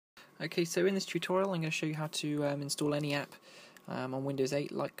Okay, so in this tutorial I'm going to show you how to install any app on Windows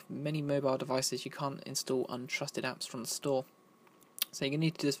 8. Like many mobile devices, you can't install untrusted apps from the store. So you're going to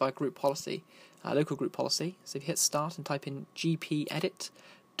need to do this via group policy, local group policy. So if you hit start and type in gpedit.msc,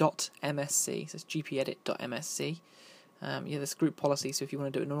 so it's gpedit.msc. This group policy, so if you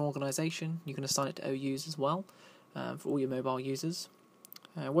want to do it in an organisation, you can assign it to OUs as well for all your mobile users.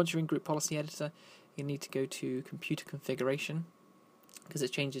 Once you're in group policy editor, you need to go to computer configuration, because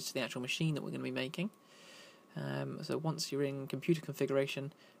it changes to the actual machine that we're going to be making. So once you're in computer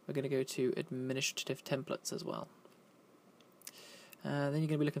configuration, we're going to go to administrative templates as well. Then you're going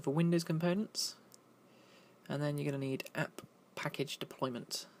to be looking for Windows components, and then you're going to need app package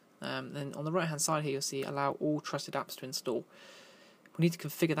deployment. Then on the right hand side here you'll see allow all trusted apps to install. We need to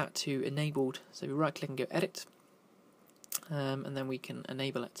configure that to enabled, so we right click and go edit, and then we can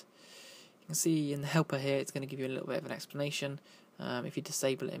enable it. You can see in the helper here it's going to give you a little bit of an explanation. If you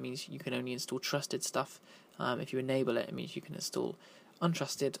disable it, it means you can only install trusted stuff. If you enable it, it means you can install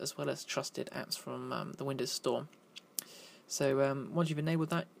untrusted as well as trusted apps from the Windows Store. So once you've enabled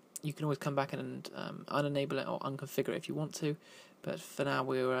that, you can always come back and unenable it or unconfigure it if you want to. But for now,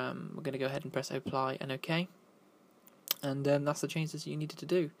 we're going to go ahead and press apply and OK. And that's the changes you needed to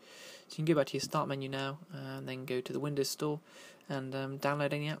do. So you can go back to your start menu now, and then go to the Windows Store and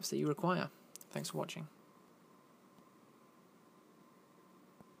download any apps that you require. Thanks for watching.